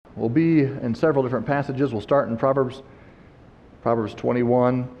We'll be in several different passages. We'll start in Proverbs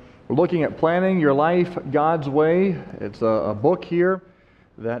 21. We're looking at planning your life God's way. It's a book here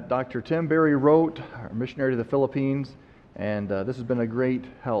that Dr. Tim Berry wrote, a missionary to the Philippines, and this has been a great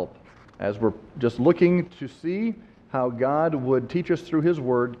help as we're just looking to see how God would teach us through His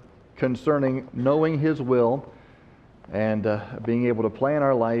Word concerning knowing His will and being able to plan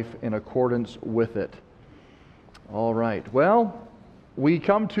our life in accordance with it. All right. Well, we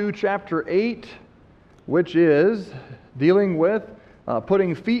come to chapter 8, which is dealing with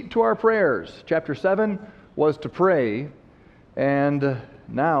putting feet to our prayers. Chapter 7 was to pray, and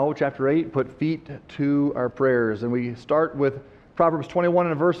now chapter 8, put feet to our prayers. And we start with Proverbs 21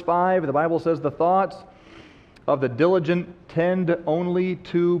 and verse 5. The Bible says, "The thoughts of the diligent tend only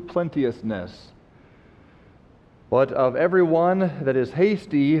to plenteousness, but of everyone that is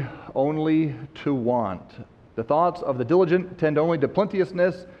hasty only to want." The thoughts of the diligent tend only to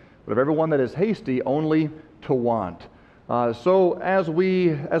plenteousness, but of everyone that is hasty only to want. So as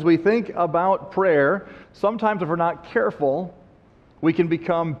we think about prayer, sometimes if we're not careful, we can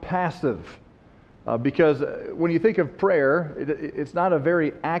become passive. Because when you think of prayer, it's not a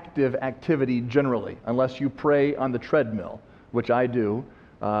very active activity generally, unless you pray on the treadmill, which I do.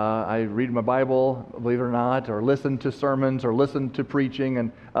 I read my Bible, believe it or not, or listen to sermons, or listen to preaching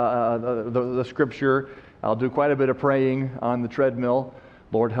and the Scripture. I'll do quite a bit of praying on the treadmill.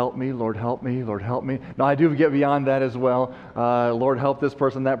 Lord help me, Lord help me, Lord help me. No, I do get beyond that as well. Lord help this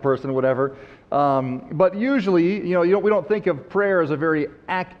person, that person, whatever. But usually, we don't think of prayer as a very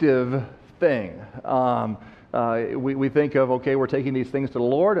active thing. We think of, okay, we're taking these things to the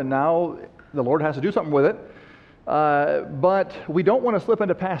Lord, and now the Lord has to do something with it. But we don't want to slip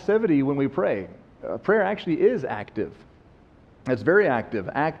into passivity when we pray. Prayer actually is active. It's very active.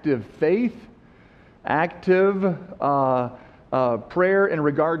 Active faith, active prayer in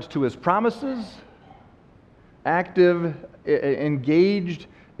regards to His promises, active, engaged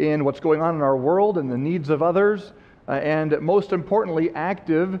in what's going on in our world and the needs of others, and most importantly,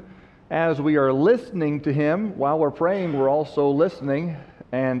 active as we are listening to Him. While we're praying, we're also listening,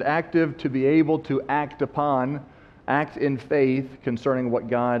 and active to be able to act in faith concerning what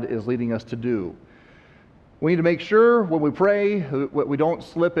God is leading us to do. We need to make sure when we pray we don't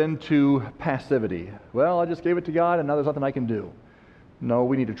slip into passivity. Well, I just gave it to God and now there's nothing I can do. No,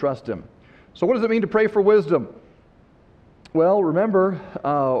 we need to trust Him. So what does it mean to pray for wisdom? Well, remember,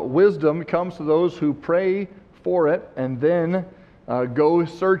 wisdom comes to those who pray for it and then go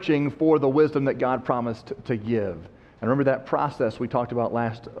searching for the wisdom that God promised to give. And remember that process we talked about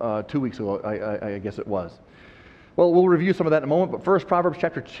last 2 weeks ago, I guess it was. Well, we'll review some of that in a moment, but first, Proverbs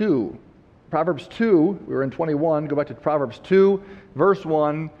chapter 2. Proverbs 2, we were in 21, go back to Proverbs 2, verse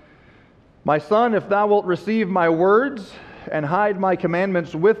 1. "My son, if thou wilt receive my words, and hide my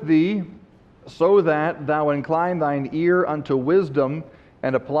commandments with thee, so that thou incline thine ear unto wisdom,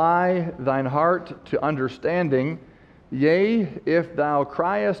 and apply thine heart to understanding, yea, if thou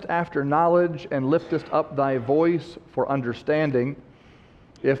criest after knowledge, and liftest up thy voice for understanding,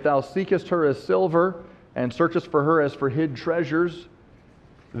 if thou seekest her as silver, and searchest for her as for hid treasures,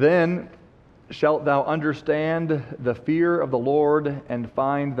 then shalt thou understand the fear of the Lord, and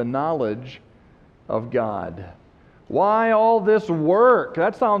find the knowledge of God." Why all this work?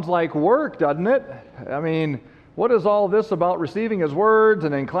 That sounds like work, doesn't it? I mean, what is all this about receiving His words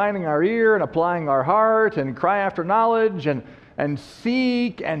and inclining our ear and applying our heart and cry after knowledge and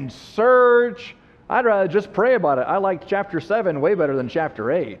seek and search? I'd rather just pray about it. I like chapter 7 way better than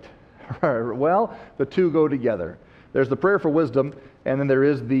chapter 8. Well, the two go together. There's the prayer for wisdom, and then there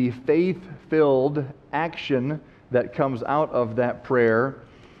is the faith-filled action that comes out of that prayer.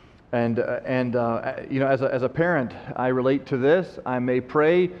 And as a parent, I relate to this. I may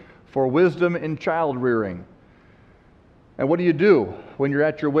pray for wisdom in child rearing. And what do you do when you're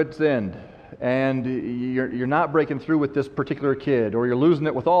at your wit's end and you're not breaking through with this particular kid, or you're losing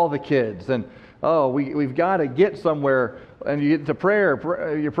it with all the kids, and we've got to get somewhere, and you get to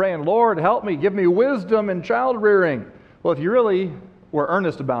prayer, you're praying, "Lord, help me, give me wisdom in child rearing." Well, if you really were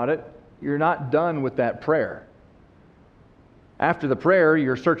earnest about it, you're not done with that prayer. After the prayer,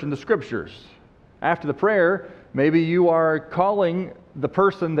 you're searching the Scriptures. After the prayer, maybe you are calling the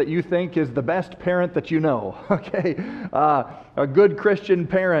person that you think is the best parent that you know, okay? A good Christian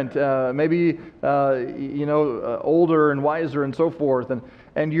parent, maybe, older and wiser and so forth.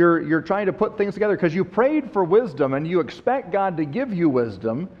 And you're trying to put things together because you prayed for wisdom and you expect God to give you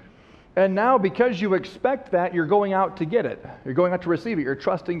wisdom. And now because you expect that, you're going out to get it. You're going out to receive it. You're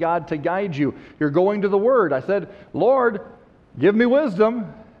trusting God to guide you. You're going to the Word. I said, "Lord, give me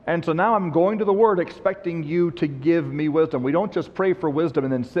wisdom." And so now I'm going to the Word expecting you to give me wisdom. We don't just pray for wisdom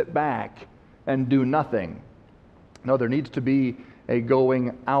and then sit back and do nothing. No, there needs to be a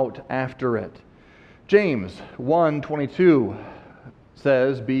going out after it. James 1:22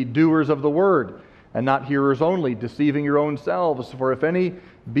 says, "Be doers of the word, and not hearers only, deceiving your own selves. For if any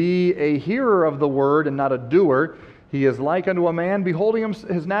be a hearer of the word and not a doer, he is like unto a man beholding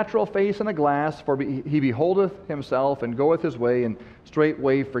his natural face in a glass. For he beholdeth himself and goeth his way, and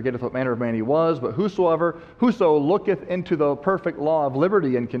straightway forgetteth what manner of man he was. But whoso looketh into the perfect law of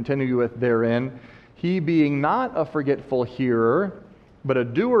liberty and continueth therein, he being not a forgetful hearer, but a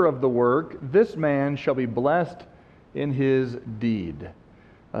doer of the work, this man shall be blessed in his deed."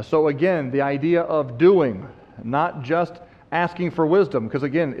 So again, the idea of doing, not just asking for wisdom, because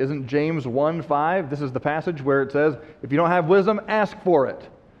again, isn't James 1:5, this is the passage where it says, if you don't have wisdom, ask for it.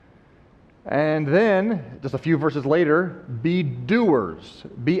 And then, just a few verses later, be doers,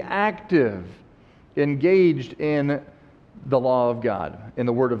 be active, engaged in the law of God, in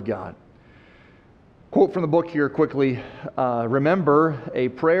the Word of God. Quote from the book here quickly, remember, a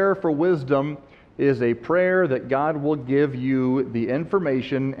prayer for wisdom is a prayer that God will give you the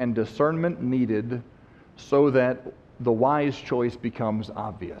information and discernment needed so that the wise choice becomes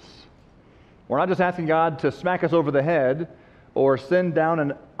obvious. We're not just asking God to smack us over the head or send down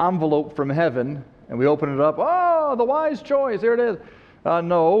an envelope from heaven and we open it up, oh, the wise choice, here it is.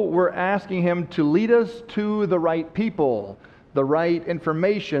 No, we're asking Him to lead us to the right people, the right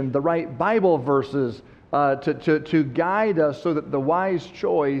information, the right Bible verses, to guide us so that the wise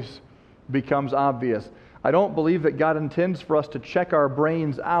choice becomes obvious. I don't believe that God intends for us to check our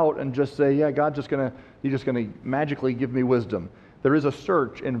brains out and just say, yeah, God's just going to magically give me wisdom. There is a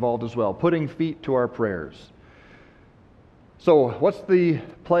search involved as well, putting feet to our prayers. So what's the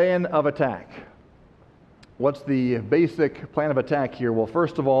plan of attack? What's the basic plan of attack here? Well,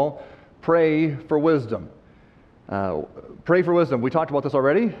 first of all, pray for wisdom. Pray for wisdom. We talked about this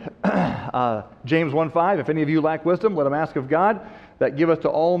already. James 1:5, if any of you lack wisdom, let him ask of God, that giveth to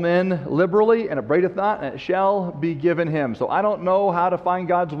all men liberally, and upbraideth not, and it shall be given him. So I don't know how to find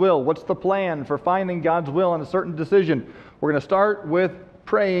God's will. What's the plan for finding God's will on a certain decision? We're going to start with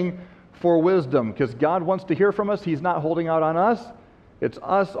praying for wisdom, because God wants to hear from us. He's not holding out on us. It's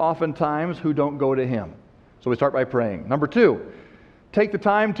us oftentimes who don't go to Him. So we start by praying. Number 2, take the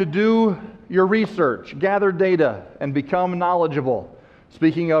time to do your research, gather data, and become knowledgeable.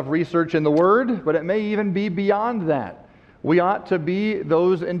 Speaking of research in the Word, but it may even be beyond that. We ought to be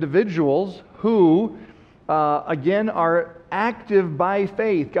those individuals who, again, are active by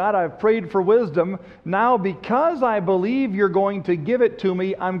faith. God, I've prayed for wisdom. Now, because I believe you're going to give it to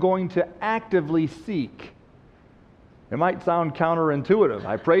me, I'm going to actively seek. It might sound counterintuitive.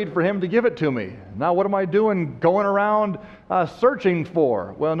 I prayed for Him to give it to me. Now, what am I doing going around searching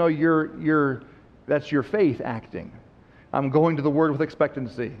for? Well, no, that's your faith acting. I'm going to the Word with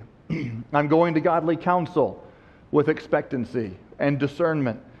expectancy. I'm going to godly counsel with expectancy and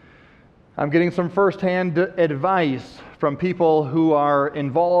discernment. I'm getting some firsthand advice from people who are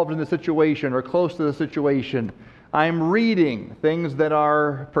involved in the situation or close to the situation. I'm reading things that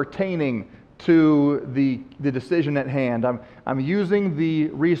are pertaining to the decision at hand. I'm using the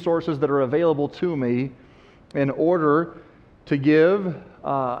resources that are available to me in order to give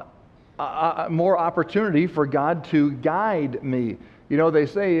more opportunity for God to guide me. You know, they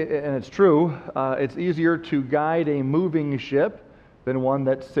say, and it's true, it's easier to guide a moving ship than one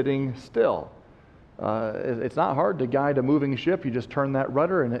that's sitting still. It's not hard to guide a moving ship. You just turn that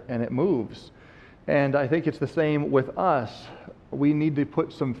rudder and it moves. And I think it's the same with us. We need to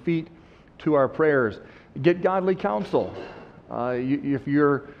put some feet to our prayers. Get godly counsel. If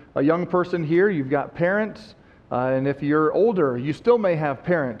you're a young person here, you've got parents. And if you're older, you still may have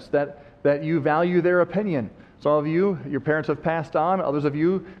parents that you value their opinion. Some of you, your parents have passed on. Others of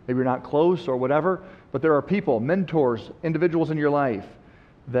you, maybe you're not close or whatever. But there are people, mentors, individuals in your life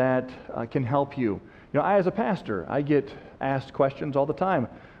that can help you. You know, I as a pastor, I get asked questions all the time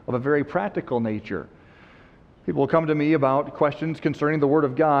of a very practical nature. People will come to me about questions concerning the Word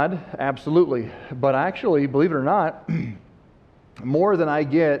of God, absolutely. But actually, believe it or not, more than I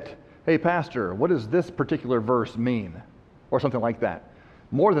get, hey, pastor, what does this particular verse mean? Or something like that.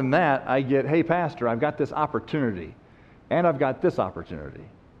 More than that, I get, hey, pastor, I've got this opportunity, and I've got this opportunity.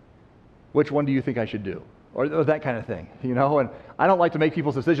 Which one do you think I should do? Or that kind of thing, you know? And I don't like to make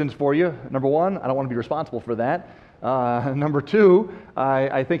people's decisions for you. Number one, I don't want to be responsible for that. Number two,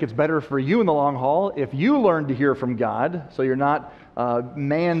 I think it's better for you in the long haul if you learn to hear from God, so you're not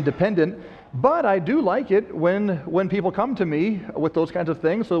man-dependent. But I do like it when people come to me with those kinds of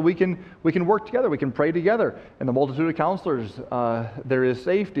things, so we can work together, we can pray together. In the multitude of counselors, there is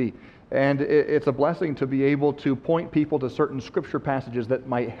safety. And it's a blessing to be able to point people to certain scripture passages that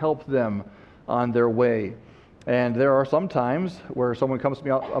might help them on their way. And there are some times where someone comes to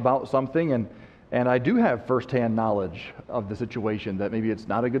me about something, and I do have firsthand knowledge of the situation, that maybe it's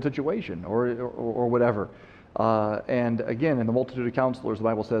not a good situation or whatever. And again, in the multitude of counselors, the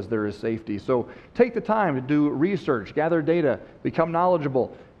Bible says there is safety. So take the time to do research, gather data, become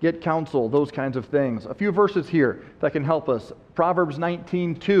knowledgeable, get counsel, those kinds of things. A few verses here that can help us. Proverbs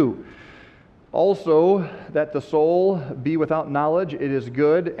 19:2. Also, that the soul be without knowledge, it is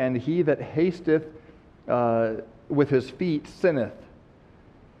good, and he that hasteth with his feet sinneth.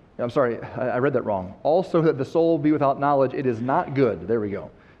 I'm sorry, I read that wrong. Also, that the soul be without knowledge, it is not good. There we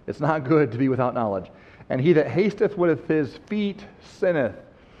go. It's not good to be without knowledge. And he that hasteth with his feet sinneth.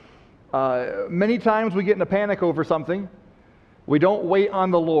 Many times we get in a panic over something. We don't wait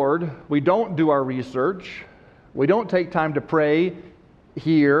on the Lord. We don't do our research. We don't take time to pray,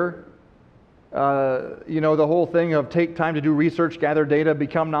 hear. The whole thing of take time to do research, gather data,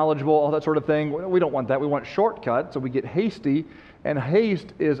 become knowledgeable, all that sort of thing. We don't want that. We want shortcuts, so we get hasty, and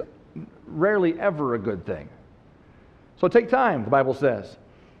haste is rarely ever a good thing. So take time, the Bible says.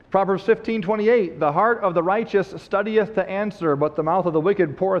 Proverbs 15:28, the heart of the righteous studieth to answer, but the mouth of the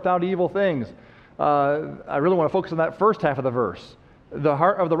wicked poureth out evil things. I really want to focus on that first half of the verse. The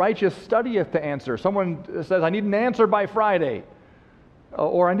heart of the righteous studieth to answer. Someone says, I need an answer by Friday.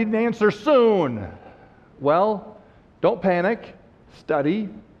 Or I need an answer soon. Well, don't panic. Study.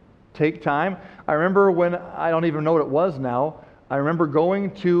 Take time. I remember when, I don't even know what it was now, I remember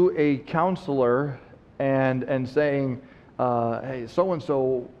going to a counselor and saying, hey,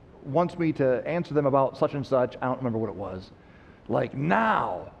 so-and-so wants me to answer them about such and such. I don't remember what it was. Like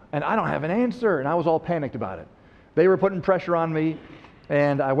now. And I don't have an answer. And I was all panicked about it. They were putting pressure on me.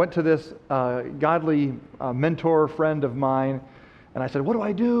 And I went to this godly mentor friend of mine. And I said, what do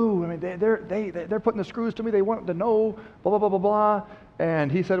I do? I mean, they're putting the screws to me. They want to know, blah, blah, blah, blah, blah.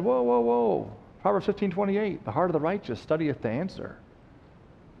 And he said, whoa. Proverbs 15:28, the heart of the righteous studieth to answer,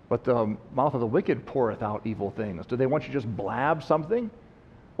 but the mouth of the wicked poureth out evil things. Do they want you to just blab something?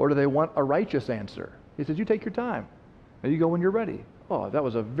 Or do they want a righteous answer? He says, you take your time. And you go when you're ready. Oh, that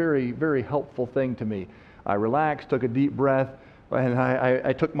was a very, very helpful thing to me. I relaxed, took a deep breath, and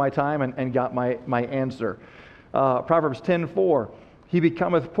I took my time and got my answer. Proverbs 10:4, he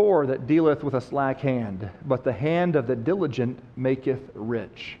becometh poor that dealeth with a slack hand, but the hand of the diligent maketh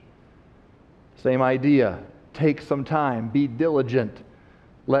rich. Same idea. Take some time. Be diligent.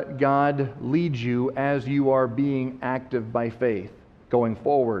 Let God lead you as you are being active by faith, going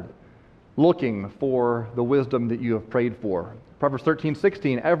forward, looking for the wisdom that you have prayed for. Proverbs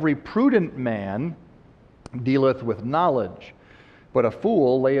 13:16, every prudent man dealeth with knowledge, but a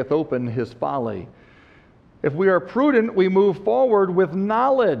fool layeth open his folly. If we are prudent, we move forward with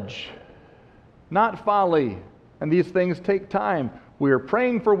knowledge, not folly. And these things take time. We are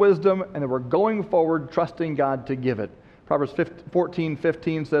praying for wisdom, and then we're going forward, trusting God to give it. Proverbs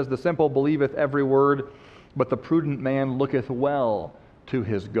 14:15 says, the simple believeth every word, but the prudent man looketh well to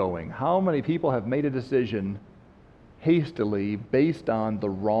his going. How many people have made a decision hastily based on the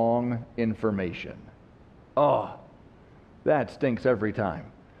wrong information? Oh, that stinks every time.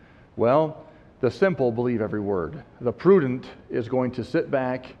 Well, the simple believe every word. The prudent is going to sit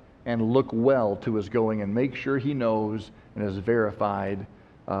back and look well to his going and make sure he knows and has verified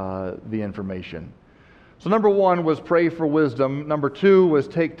the information. So number one was pray for wisdom. Number two was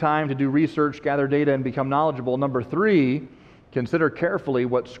take time to do research, gather data, and become knowledgeable. Number three, consider carefully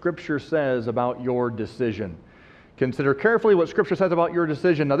what Scripture says about your decision. Consider carefully what Scripture says about your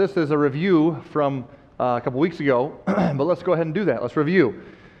decision. Now this is a review from a couple weeks ago, but let's go ahead and do that. Let's review.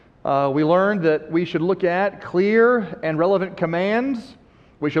 We learned that we should look at clear and relevant commands.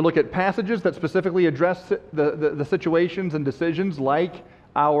 We should look at passages that specifically address the situations and decisions like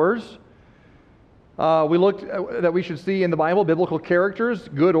ours. We looked at that we should see in the Bible biblical characters,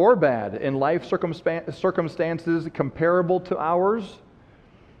 good or bad, in life circumstances comparable to ours.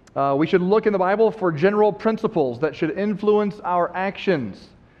 We should look in the Bible for general principles that should influence our actions.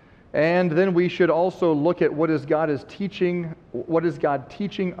 And then we should also look at what God is teaching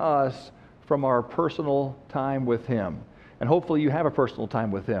us from our personal time with Him. And hopefully you have a personal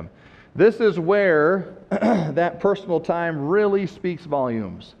time with Him. This is where that personal time really speaks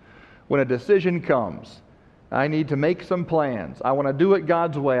volumes. When a decision comes, I need to make some plans. I want to do it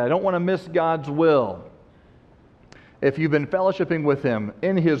God's way. I don't want to miss God's will. If you've been fellowshipping with Him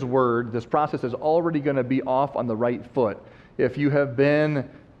in His Word, this process is already going to be off on the right foot. If you have been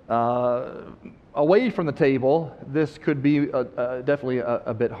away from the table, this could be definitely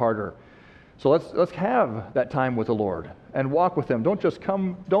a bit harder. So let's have that time with the Lord and walk with Him. Don't just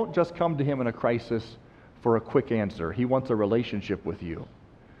come to Him in a crisis for a quick answer. He wants a relationship with you.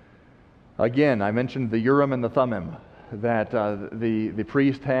 Again, I mentioned the Urim and the Thummim, that the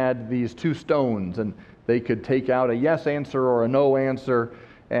priest had these two stones, and they could take out a yes answer or a no answer.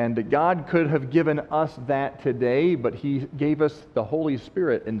 And God could have given us that today, but He gave us the Holy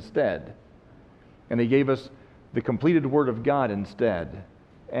Spirit instead. And He gave us the completed Word of God instead.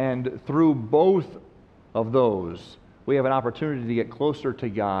 And through both of those, we have an opportunity to get closer to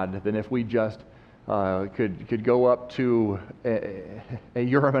God than if we just could go up to a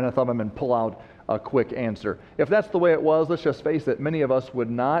Urim and a Thummim and pull out a quick answer. If that's the way it was, let's just face it, many of us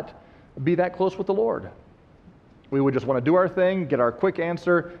would not be that close with the Lord. We would just want to do our thing, get our quick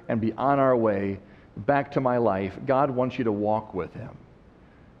answer, and be on our way back to my life. God wants you to walk with Him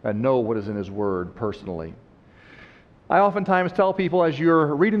and know what is in His Word personally. I oftentimes tell people, as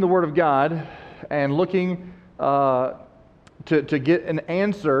you're reading the Word of God and looking to get an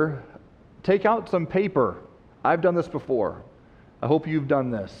answer, take out some paper. I've done this before. I hope you've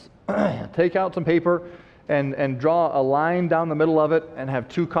done this. Take out some paper and draw a line down the middle of it and have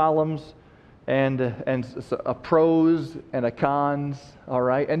two columns and a pros and a cons, all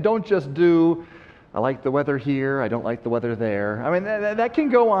right? And don't just do, I like the weather here, I don't like the weather there. I mean, that can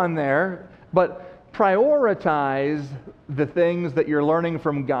go on there, but prioritize the things that you're learning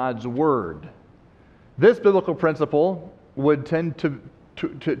from God's Word. This biblical principle would tend to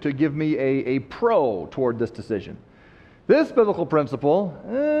give me a pro toward this decision. This biblical principle,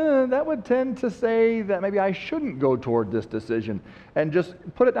 that would tend to say that maybe I shouldn't go toward this decision, and just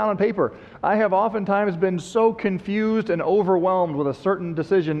put it down on paper. I have oftentimes been so confused and overwhelmed with a certain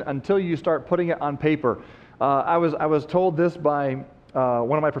decision until you start putting it on paper. I was told this by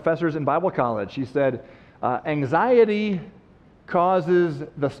one of my professors in Bible college. She said, anxiety causes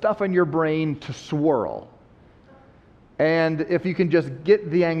the stuff in your brain to swirl. And if you can just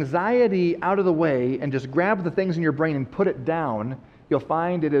get the anxiety out of the way and just grab the things in your brain and put it down, you'll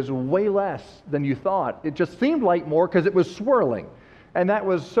find it is way less than you thought. It just seemed like more because it was swirling. And that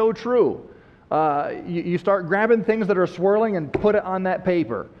was so true. You start grabbing things that are swirling and put it on that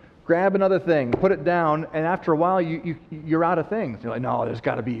paper. Grab another thing, put it down, and after a while you're out of things. You're like, no, there's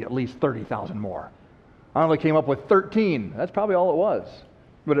got to be at least 30,000 more. I only came up with 13. That's probably all it was.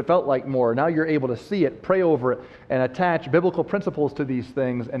 But it felt like more. Now you're able to see it, pray over it, and attach biblical principles to these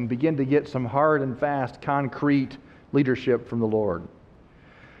things and begin to get some hard and fast, concrete leadership from the Lord.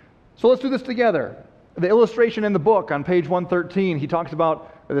 So let's do this together. The illustration in the book on page 113, he talks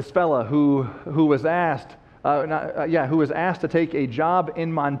about this fella who was asked to take a job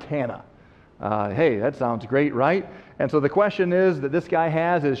in Montana. Hey, that sounds great, right? And so the question is that this guy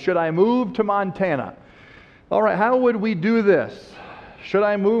has is, should I move to Montana? All right, how would we do this? Should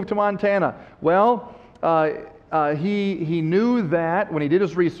I move to Montana? Well, he knew that when he did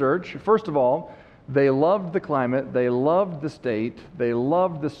his research, first of all, they loved the climate, they loved the state, they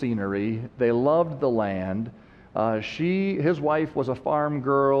loved the scenery, they loved the land. His wife was a farm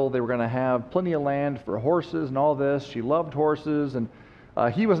girl. They were going to have plenty of land for horses and all this. She loved horses, and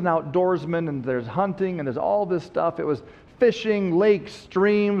he was an outdoorsman, and there's hunting, and there's all this stuff. It was fishing, lakes,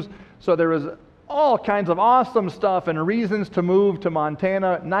 streams, so there was all kinds of awesome stuff and reasons to move to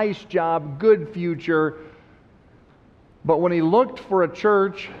Montana. Nice job, good future. But when he looked for a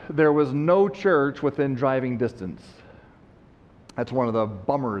church, there was no church within driving distance. That's one of the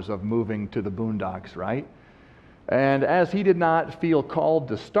bummers of moving to the boondocks, right? And as he did not feel called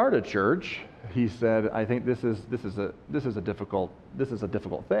to start a church, he said, I think this is a difficult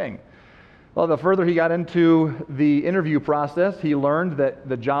thing. Well, the further he got into the interview process, he learned that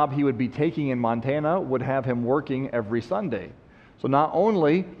the job he would be taking in Montana would have him working every Sunday. So not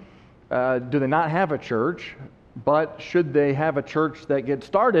only do they not have a church, but should they have a church that gets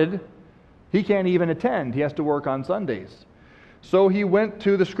started, he can't even attend. He has to work on Sundays. So he went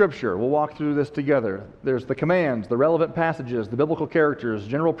to the Scripture. We'll walk through this together. There's the commands, the relevant passages, the biblical characters,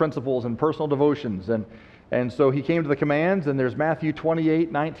 general principles, and personal devotions. And so he came to the commands, and there's Matthew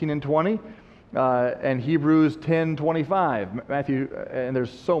 28, 19, and 20. And Hebrews 10:25, Matthew, and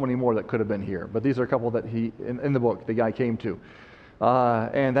there's so many more that could have been here, but these are a couple that in the book, the guy came to.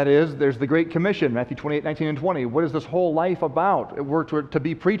 And that is, there's the Great Commission, Matthew 28, 19, and 20. What is this whole life about? We're to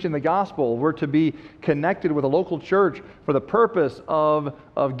be preaching the gospel. We're to be connected with a local church for the purpose of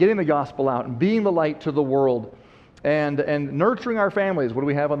getting the gospel out and being the light to the world. And nurturing our families. What do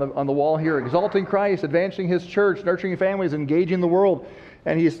we have on the wall here? Exalting Christ, advancing His church, nurturing families, engaging the world.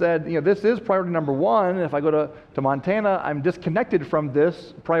 And he said, this is priority number one. And if I go to Montana, I'm disconnected from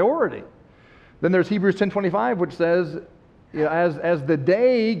this priority. Then there's Hebrews 10:25, which says, as the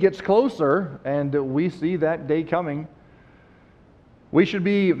day gets closer, and we see that day coming, we should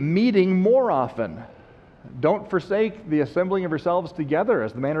be meeting more often. Don't forsake the assembling of yourselves together,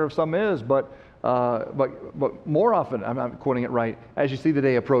 as the manner of some is, but more often, I'm not quoting it right, as you see the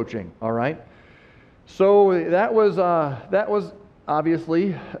day approaching, all right? So that was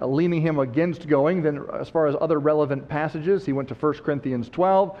obviously leaning him against going. Then as far as other relevant passages, he went to 1 Corinthians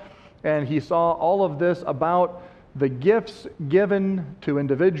 12, and he saw all of this about the gifts given to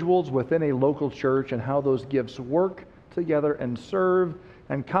individuals within a local church and how those gifts work together and serve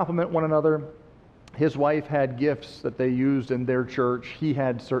and complement one another. His wife had gifts that they used in their church. He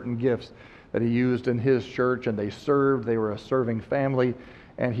had certain gifts that he used in his church, and they served. They were a serving family,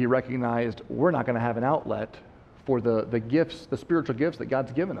 and he recognized we're not going to have an outlet for the gifts, the spiritual gifts that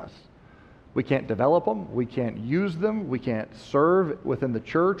God's given us. We can't develop them. We can't use them. We can't serve within the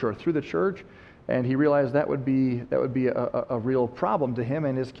church or through the church. And he realized that would be a real problem to him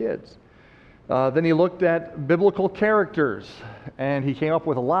and his kids. Then he looked at biblical characters, and he came up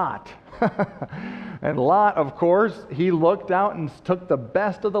with Lot. And Lot, of course, he looked out and took the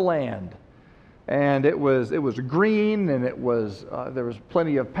best of the land. And it was green, and there was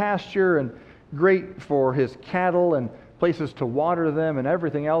plenty of pasture and great for his cattle and places to water them and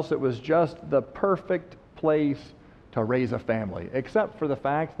everything else. It was just the perfect place to raise a family, except for the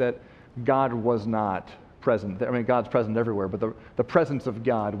fact that God was not present. I mean, God's present everywhere, but the presence of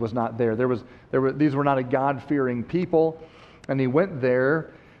God was not there. These were not a God-fearing people, and he went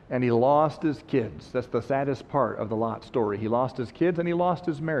there and he lost his kids. That's the saddest part of the Lot story. He lost his kids and he lost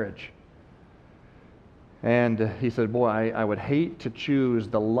his marriage. And he said, boy, I would hate to choose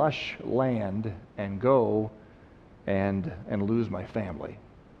the lush land and go and lose my family.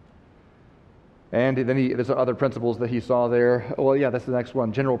 And then there's other principles that he saw there. Well, yeah, that's the next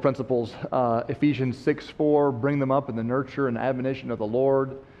one. General principles. Ephesians 6:4, bring them up in the nurture and admonition of the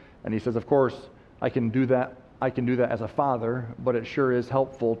Lord. And he says, of course, I can do that as a father, but it sure is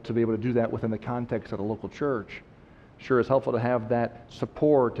helpful to be able to do that within the context of the local church. Sure is helpful to have that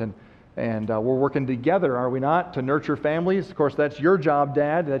support, and we're working together, are we not, to nurture families? Of course, that's your job,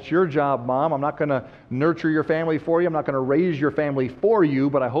 Dad. That's your job, Mom. I'm not going to nurture your family for you. I'm not going to raise your family for you,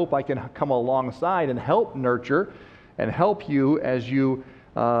 but I hope I can come alongside and help nurture and help you as you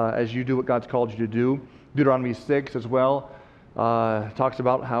do what God's called you to do. Deuteronomy 6 as well talks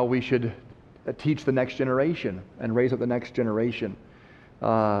about how we should teach the next generation and raise up the next generation.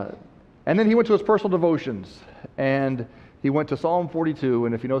 And then he went to his personal devotions, and he went to Psalm 42,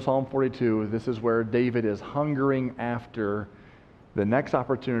 and if you know Psalm 42, this is where David is hungering after the next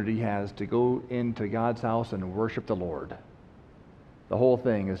opportunity he has to go into God's house and worship the Lord. The whole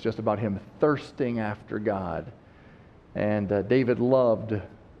thing is just about him thirsting after God. And David loved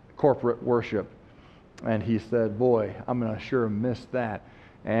corporate worship, and he said, boy, I'm going to sure miss that.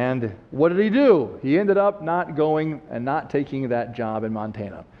 And what did he do? He ended up not going and not taking that job in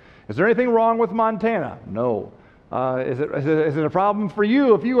Montana. Is there anything wrong with Montana? No. Is it a problem for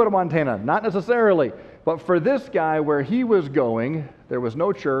you if you go to Montana? Not necessarily. But for this guy, where he was going, there was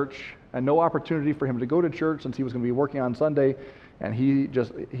no church and no opportunity for him to go to church since he was going to be working on Sunday. And he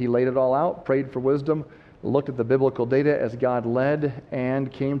laid it all out, prayed for wisdom, looked at the biblical data as God led,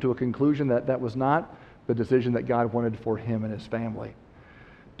 and came to a conclusion that that was not the decision that God wanted for him and his family.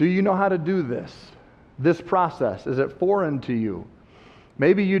 Do you know how to do this process? Is it foreign to you?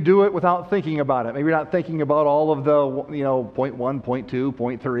 Maybe you do it without thinking about it. Maybe you're not thinking about all of the, point 1, point 2,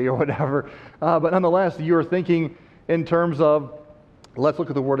 point 3, or whatever. But nonetheless, you're thinking in terms of, let's look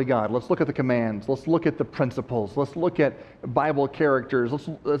at the Word of God. Let's look at the commands. Let's look at the principles. Let's look at Bible characters.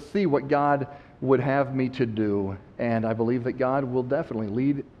 Let's see what God would have me to do. And I believe that God will definitely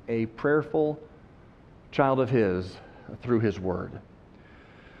lead a prayerful child of His through His Word.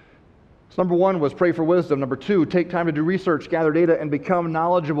 So number 1 was pray for wisdom. Number 2, take time to do research, gather data, and become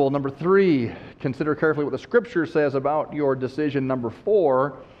knowledgeable. Number 3, consider carefully what the Scripture says about your decision. Number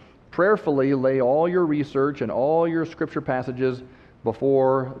 4, prayerfully lay all your research and all your Scripture passages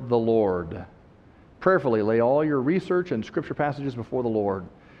before the Lord. Prayerfully lay all your research and Scripture passages before the Lord.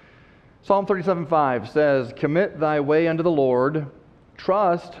 Psalm 37:5 says, commit thy way unto the Lord,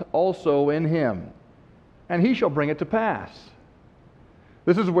 trust also in Him, and He shall bring it to pass.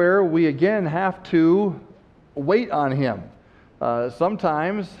 This is where we again have to wait on Him.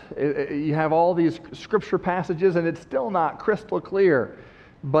 Sometimes you have all these Scripture passages and it's still not crystal clear,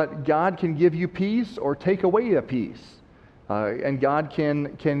 but God can give you peace or take away a peace. And God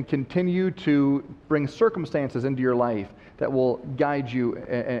can continue to bring circumstances into your life that will guide you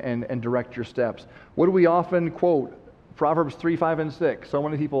and direct your steps. What do we often quote? Proverbs 3, 5, and 6. So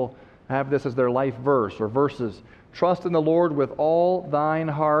many people have this as their life verse or verses. Trust in the Lord with all thine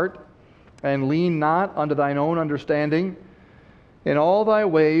heart, and lean not unto thine own understanding. In all thy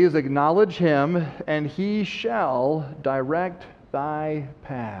ways acknowledge him, and he shall direct thy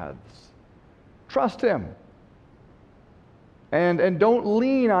paths. Trust him. And don't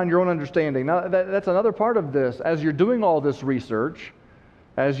lean on your own understanding. Now, that's another part of this. As you're doing all this research,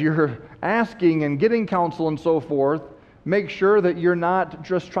 as you're asking and getting counsel and so forth, make sure that you're not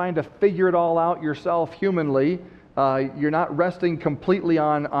just trying to figure it all out yourself humanly. You're not resting completely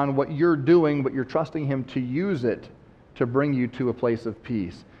on what you're doing, but you're trusting him to use it to bring you to a place of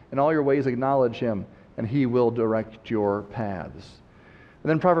peace. In all your ways acknowledge him, and he will direct your paths. And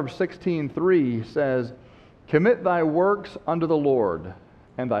then Proverbs 16:3 says, commit thy works unto the Lord,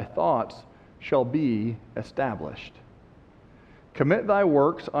 and thy thoughts shall be established. Commit thy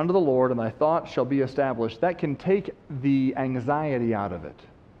works unto the Lord, and thy thoughts shall be established. That can take the anxiety out of it.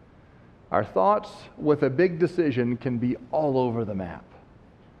 Our thoughts with a big decision can be all over the map.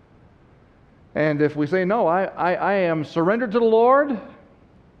 And if we say, no, I am surrendered to the Lord,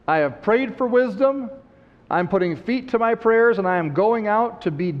 I have prayed for wisdom, I'm putting feet to my prayers, and I am going out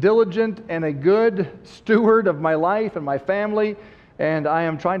to be diligent and a good steward of my life and my family, and I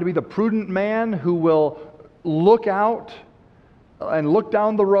am trying to be the prudent man who will look out and look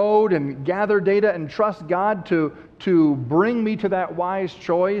down the road and gather data and trust God to bring me to that wise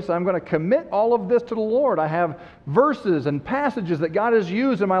choice. I'm going to commit all of this to the Lord. I have verses and passages that God has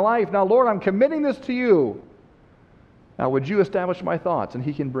used in my life. Now, Lord, I'm committing this to you. Now, would you establish my thoughts? And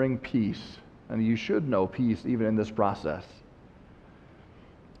he can bring peace. And you should know peace even in this process.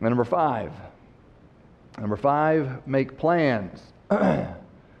 And number five, make plans.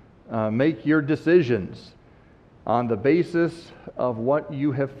 Make your decisions on the basis of what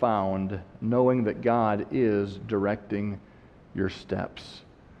you have found, knowing that God is directing your steps.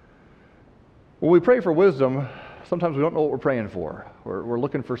 When we pray for wisdom, sometimes we don't know what we're praying for. We're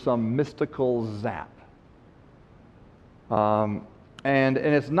looking for some mystical zap. And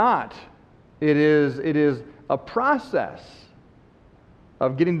it's not. It is a process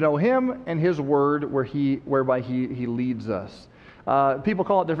of getting to know him and his word whereby he leads us. People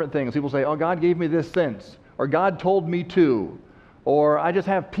call it different things. People say, oh, God gave me this sense, or God told me to, or I just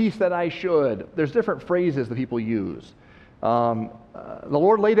have peace that I should. There's different phrases that people use. The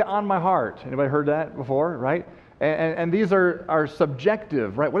Lord laid it on my heart. Anybody heard that before, right? And these are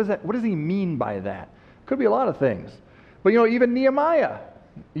subjective, right? What does he mean by that? Could be a lot of things. But even Nehemiah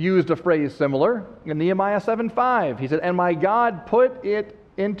used a phrase similar. In Nehemiah 7:5, he said, and my God put it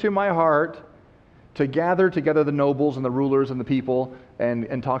into my heart to gather together the nobles and the rulers and the people,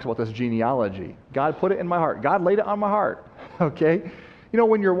 and talks about this genealogy. God put it in my heart. God laid it on my heart. Okay?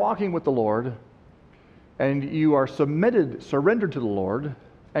 When you're walking with the Lord and you are surrendered to the Lord,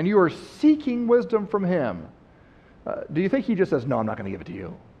 and you are seeking wisdom from him, do you think he just says, no, I'm not going to give it to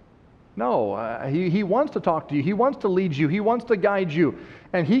you? No, he wants to talk to you. He wants to lead you. He wants to guide you.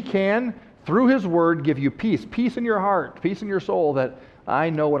 And he can, through his word, give you peace. Peace in your heart, peace in your soul, that I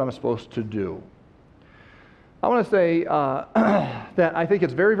know what I'm supposed to do. I want to say that I think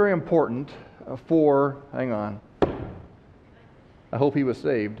it's very, very important hang on. I hope he was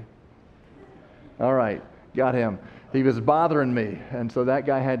saved. All right, got him. He was bothering me, and so that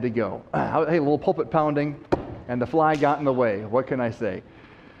guy had to go. Hey, a little pulpit pounding, and the fly got in the way. What can I say?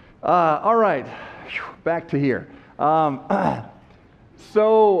 All right, back to here.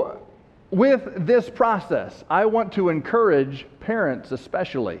 So with this process, I want to encourage parents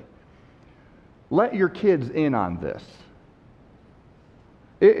especially. Let your kids in on this.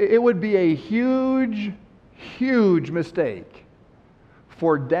 It would be a huge, huge mistake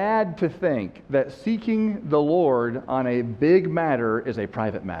for dad to think that seeking the Lord on a big matter is a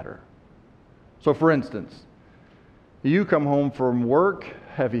private matter. So for instance, you come home from work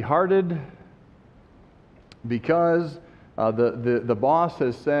heavy-hearted because the boss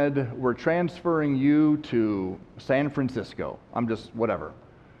has said, we're transferring you to San Francisco. I'm just, whatever.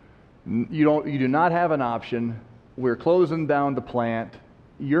 You do not have an option. We're closing down the plant.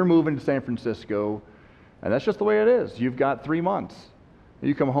 You're moving to San Francisco, and that's just the way it is. You've got 3 months.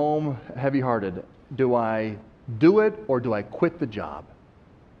 You come home heavy-hearted. Do I do it, or do I quit the job?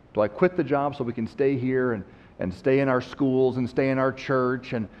 Do I quit the job so we can stay here and stay in our schools and stay in our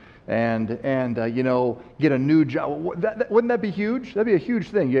church and get a new job? Wouldn't that be huge? That'd be a huge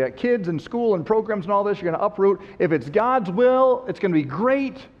thing. You got kids and school and programs and all this. You're going to uproot. If it's God's will, it's going to be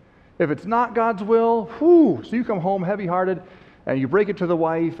great. If it's not God's will, so you come home heavy-hearted and you break it to the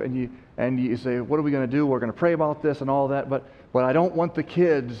wife and and you say, what are we going to do? We're going to pray about this and all that, but I don't want the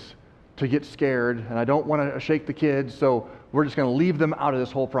kids to get scared, and I don't want to shake the kids, so we're just going to leave them out of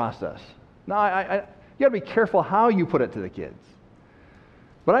this whole process. Now, you got to be careful how you put it to the kids.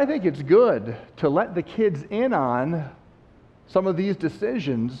 But I think it's good to let the kids in on some of these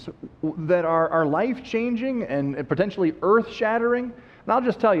decisions that are life-changing and potentially earth-shattering. And I'll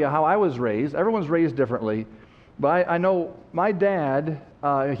just tell you how I was raised. Everyone's raised differently. But I know my dad,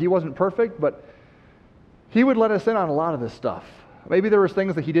 he wasn't perfect, but he would let us in on a lot of this stuff. Maybe there was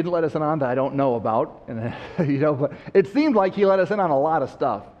things that he didn't let us in on that I don't know about. And, but it seemed like he let us in on a lot of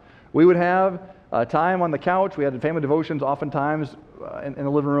stuff. We would have time on the couch. We had family devotions oftentimes in the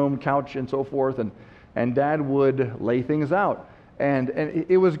living room, couch, and so forth. And Dad would lay things out. And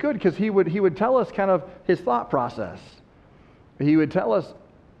it was good because he would tell us kind of his thought process. He would tell us,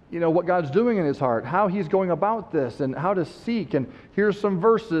 what God's doing in his heart, how he's going about this, and how to seek, and here's some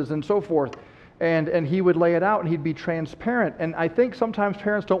verses, and so forth. And he would lay it out, and he'd be transparent. And I think sometimes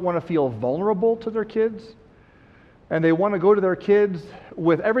parents don't want to feel vulnerable to their kids. And they want to go to their kids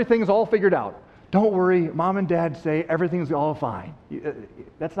with everything's all figured out. Don't worry, Mom and Dad say everything's all fine.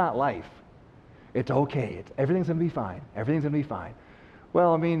 That's not life. It's okay. Everything's going to be fine. Everything's going to be fine.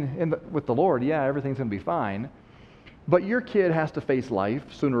 Well, I mean, with the Lord, yeah, everything's going to be fine. But your kid has to face life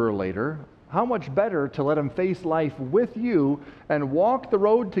sooner or later. How much better to let them face life with you and walk the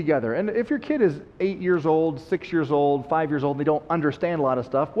road together. And if your kid is 8 years old, 6 years old, 5 years old, and they don't understand a lot of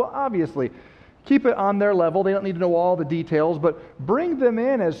stuff, well, obviously, keep it on their level. They don't need to know all the details, but bring them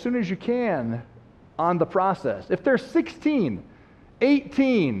in as soon as you can on the process. If they're 16,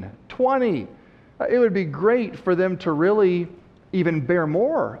 18, 20, it would be great for them to really even bear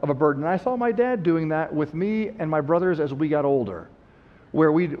more of a burden. And I saw my dad doing that with me and my brothers as we got older,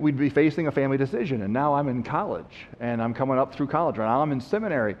 where we'd be facing a family decision. And now I'm in college, and I'm coming up through college, or now I'm in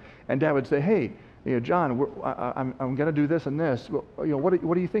seminary. And Dad would say, hey, John, I'm going to do this and this. Well,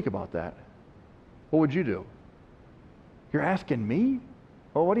 what do you think about that? What would you do? You're asking me?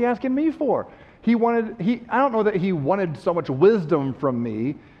 Well, what are you asking me for? I don't know that he wanted so much wisdom from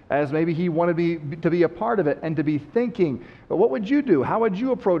me as maybe he wanted me to be a part of it and to be thinking, but what would you do? How would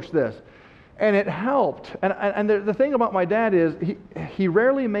you approach this? And it helped. And the thing about my dad is he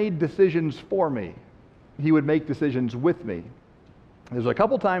rarely made decisions for me. He would make decisions with me. There's a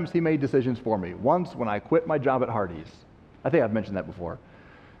couple times he made decisions for me. Once when I quit my job at Hardee's. I think I've mentioned that before.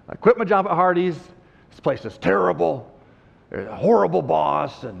 I quit my job at Hardee's. This place is terrible. There's a horrible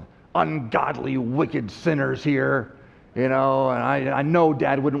boss and ungodly, wicked sinners here. And I know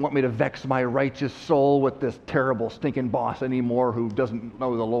Dad wouldn't want me to vex my righteous soul with this terrible, stinking boss anymore who doesn't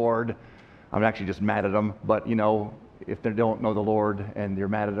know the Lord. I'm actually just mad at them, but if they don't know the Lord and you're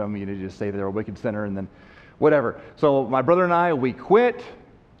mad at them, you just say they're a wicked sinner and then whatever. So my brother and I, we quit,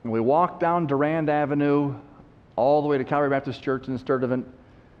 and we walked down Durand Avenue all the way to Calvary Baptist Church in Sturtevant,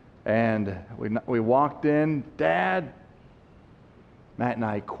 and we walked in. Dad, Matt and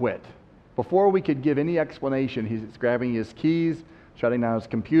I quit. Before we could give any explanation, he's grabbing his keys, shutting down his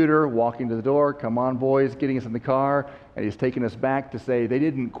computer, walking to the door, come on boys, getting us in the car, and he's taking us back to say they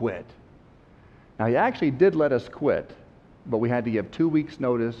didn't quit. Now, he actually did let us quit, but we had to give 2 weeks'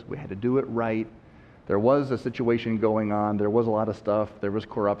 notice. We had to do it right. There was a situation going on. There was a lot of stuff. There was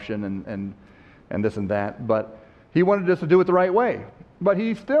corruption and this and that. But he wanted us to do it the right way. But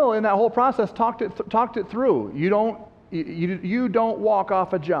he still, in that whole process, talked it through. You don't walk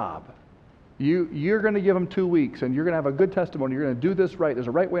off a job. You're going to give them 2 weeks, and you're going to have a good testimony. You're going to do this right. There's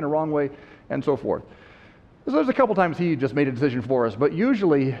a right way and a wrong way, and so forth. So there's a couple times he just made a decision for us, but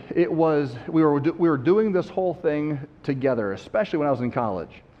usually it was we were doing this whole thing together, especially when I was in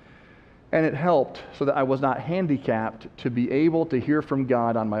college. And it helped so that I was not handicapped to be able to hear from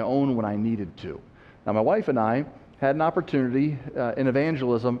God on my own when I needed to. Now, my wife and I had an opportunity in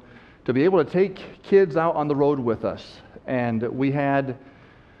evangelism to be able to take kids out on the road with us. And we had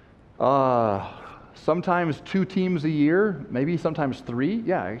sometimes 2 teams a year, maybe sometimes 3.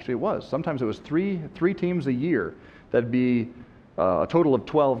 Yeah, actually it was. Sometimes it was three teams a year. That'd be a total of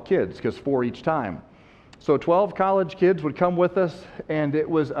 12 kids, because 4 each time. So 12 college kids would come with us, and it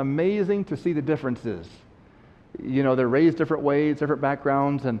was amazing to see the differences. They're raised different ways, different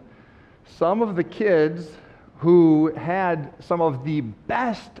backgrounds, and some of the kids who had some of the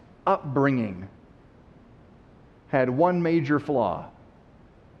best upbringing had one major flaw.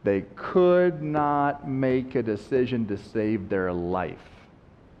 They could not make a decision to save their life.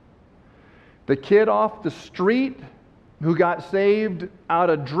 The kid off the street who got saved out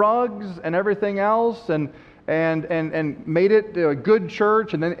of drugs and everything else and made it to a good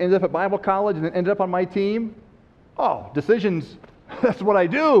church and then ended up at Bible college and then ended up on my team. Oh, decisions, that's what I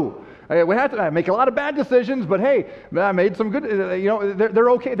do. We have to make a lot of bad decisions, but hey, I made some good, they're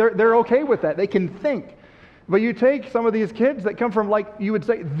okay. They're okay with that. They can think. But you take some of these kids that come from, like you would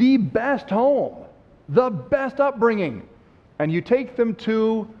say, the best home, the best upbringing, and you take them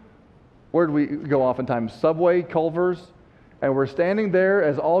to, where do we go oftentimes? Subway, Culver's, and we're standing there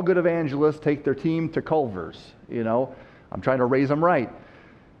as all good evangelists take their team to Culver's. I'm trying to raise them right.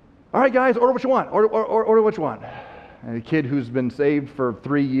 All right, guys, order what you want. Order what you want. And a kid who's been saved for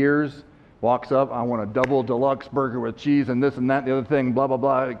 3 years walks up, I want a double deluxe burger with cheese and this and that, the other thing, blah, blah,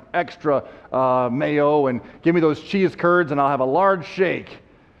 blah, extra mayo, and give me those cheese curds and I'll have a large shake.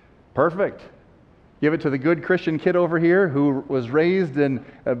 Perfect. Give it to the good Christian kid over here who was raised in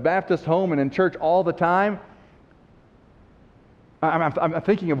a Baptist home and in church all the time. I'm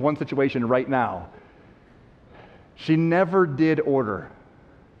thinking of one situation right now. She never did order.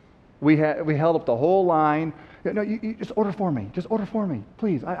 We held up the whole line. No, you just order for me. Just order for me,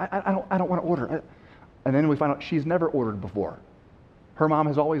 please. I don't want to order. And then we find out she's never ordered before. Her mom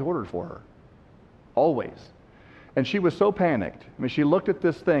has always ordered for her. Always. And she was so panicked. I mean, she looked at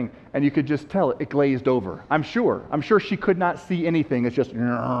this thing, and you could just tell it glazed over. I'm sure she could not see anything. It's just, she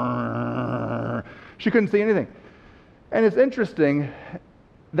couldn't see anything. And it's interesting,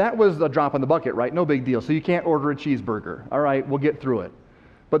 that was a drop in the bucket, right? No big deal. So you can't order a cheeseburger. All right, we'll get through it.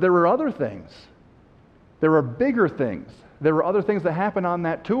 But there were other things. There were bigger things. There were other things that happened on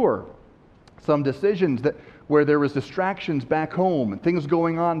that tour. Some decisions where there was distractions back home and things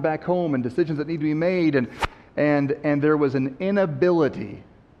going on back home and decisions that need to be made, and there was an inability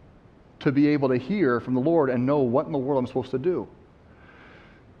to be able to hear from the Lord and know what in the world I'm supposed to do.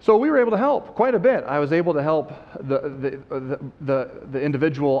 So we were able to help quite a bit. I was able to help the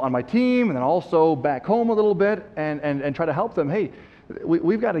individual on my team, and then also back home a little bit, and try to help them. Hey,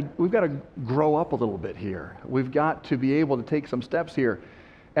 we've got to grow up a little bit here. We've got to be able to take some steps here.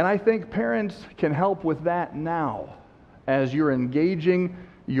 And I think parents can help with that now as you're engaging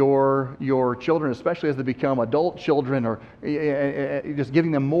your children, especially as they become adult children, or just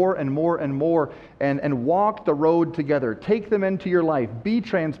giving them more and more and more, and walk the road together. Take them into your life. Be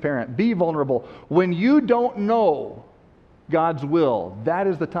transparent. Be vulnerable. When you don't know God's will, that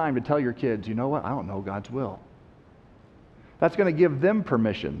is the time to tell your kids, you know what? I don't know God's will. That's going to give them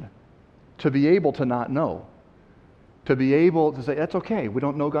permission to be able to not know, to be able to say, that's okay, we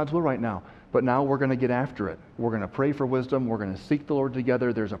don't know God's will right now, but now we're going to get after it. We're going to pray for wisdom. We're going to seek the Lord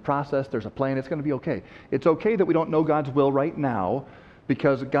together. There's a process. There's a plan. It's going to be okay. It's okay that we don't know God's will right now,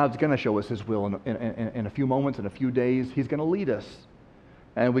 because God's going to show us His will in a few moments, in a few days. He's going to lead us,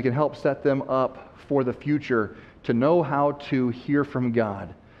 and we can help set them up for the future to know how to hear from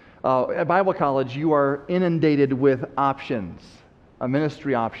God. At Bible college, you are inundated with options,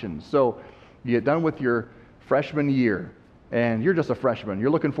 ministry options. So you get done with your freshman year, and you're just a freshman.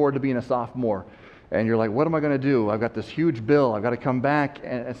 You're looking forward to being a sophomore, and you're like, what am I going to do? I've got this huge bill. I've got to come back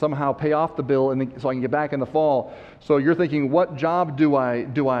and somehow pay off the bill so I can get back in the fall. So you're thinking, what job do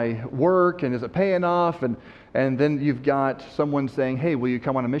I work, and is it pay enough? And then you've got someone saying, hey, will you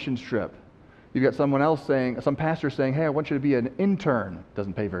come on a missions trip? You've got someone else saying, some pastor saying, hey, I want you to be an intern.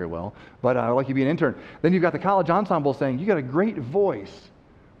 Doesn't pay very well, but I'd like you to be an intern. Then you've got the college ensemble saying, you got a great voice.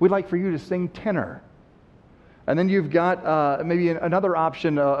 We'd like for you to sing tenor. And then you've got maybe another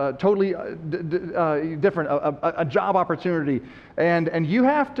option, totally different, a job opportunity. And you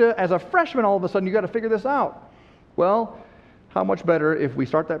have to, as a freshman, all of a sudden, you got to figure this out. Well, how much better if we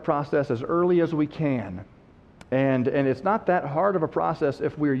start that process as early as we can. And it's not that hard of a process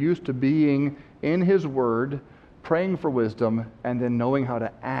if we're used to being in His Word, praying for wisdom, and then knowing how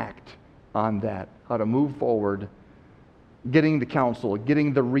to act on that, how to move forward, getting the counsel,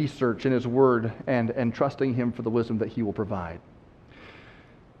 getting the research in His Word, and trusting Him for the wisdom that He will provide.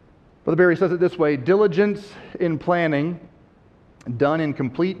 Brother Barry says it this way: diligence in planning, done in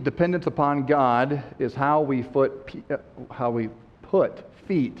complete dependence upon God, is how we put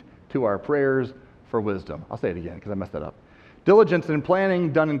feet to our prayers for wisdom. I'll say it again because I messed that up. Diligence in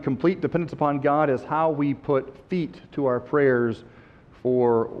planning, done in complete dependence upon God, is how we put feet to our prayers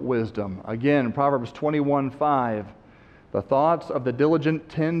for wisdom. Again, Proverbs 21:5, the thoughts of the diligent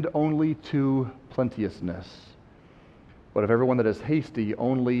tend only to plenteousness, but of everyone that is hasty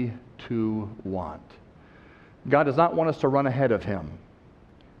only to want. God does not want us to run ahead of Him.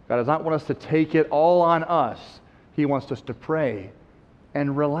 God does not want us to take it all on us. He wants us to pray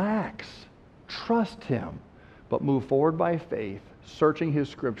and relax. Trust Him, but move forward by faith, searching His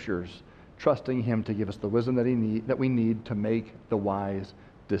Scriptures, trusting Him to give us the wisdom that we need to make the wise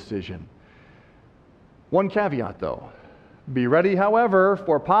decision. One caveat, though. Be ready, however,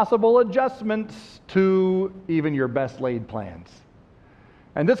 for possible adjustments to even your best laid plans.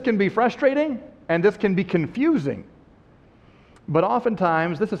 And this can be frustrating, and this can be confusing. But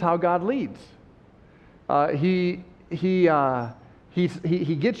oftentimes, this is how God leads. He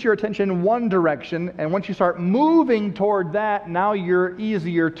gets your attention in one direction, and once you start moving toward that, now you're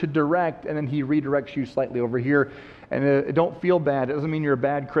easier to direct, and then He redirects you slightly over here. And don't feel bad. It doesn't mean you're a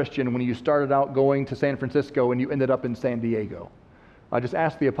bad Christian when you started out going to San Francisco and you ended up in San Diego. Just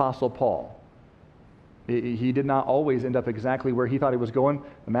ask the Apostle Paul. He did not always end up exactly where he thought he was going.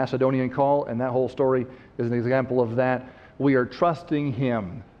 The Macedonian call, and that whole story is an example of that. We are trusting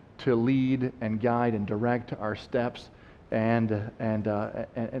Him to lead and guide and direct our steps, and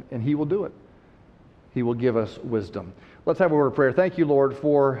He will do it. He will give us wisdom. Let's have a word of prayer. Thank you, Lord,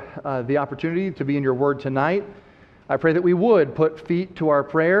 for the opportunity to be in your word tonight. I pray that we would put feet to our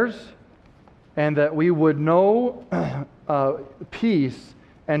prayers and that we would know peace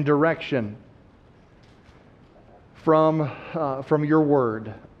and direction from your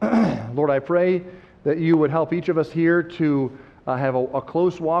word. Lord, I pray that you would help each of us here to have a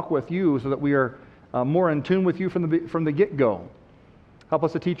close walk with you so that we are more in tune with you from the get-go. Help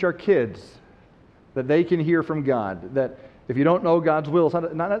us to teach our kids that they can hear from God, that if you don't know God's will,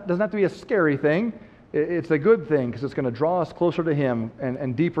 it doesn't have to be a scary thing. It's a good thing because it's going to draw us closer to Him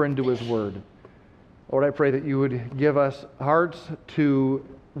and deeper into His Word. Lord, I pray that you would give us hearts to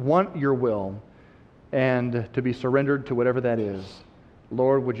want your will and to be surrendered to whatever that is.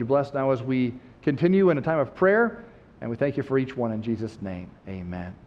 Lord, would you bless now as we continue in a time of prayer, and we thank you for each one in Jesus' name. Amen.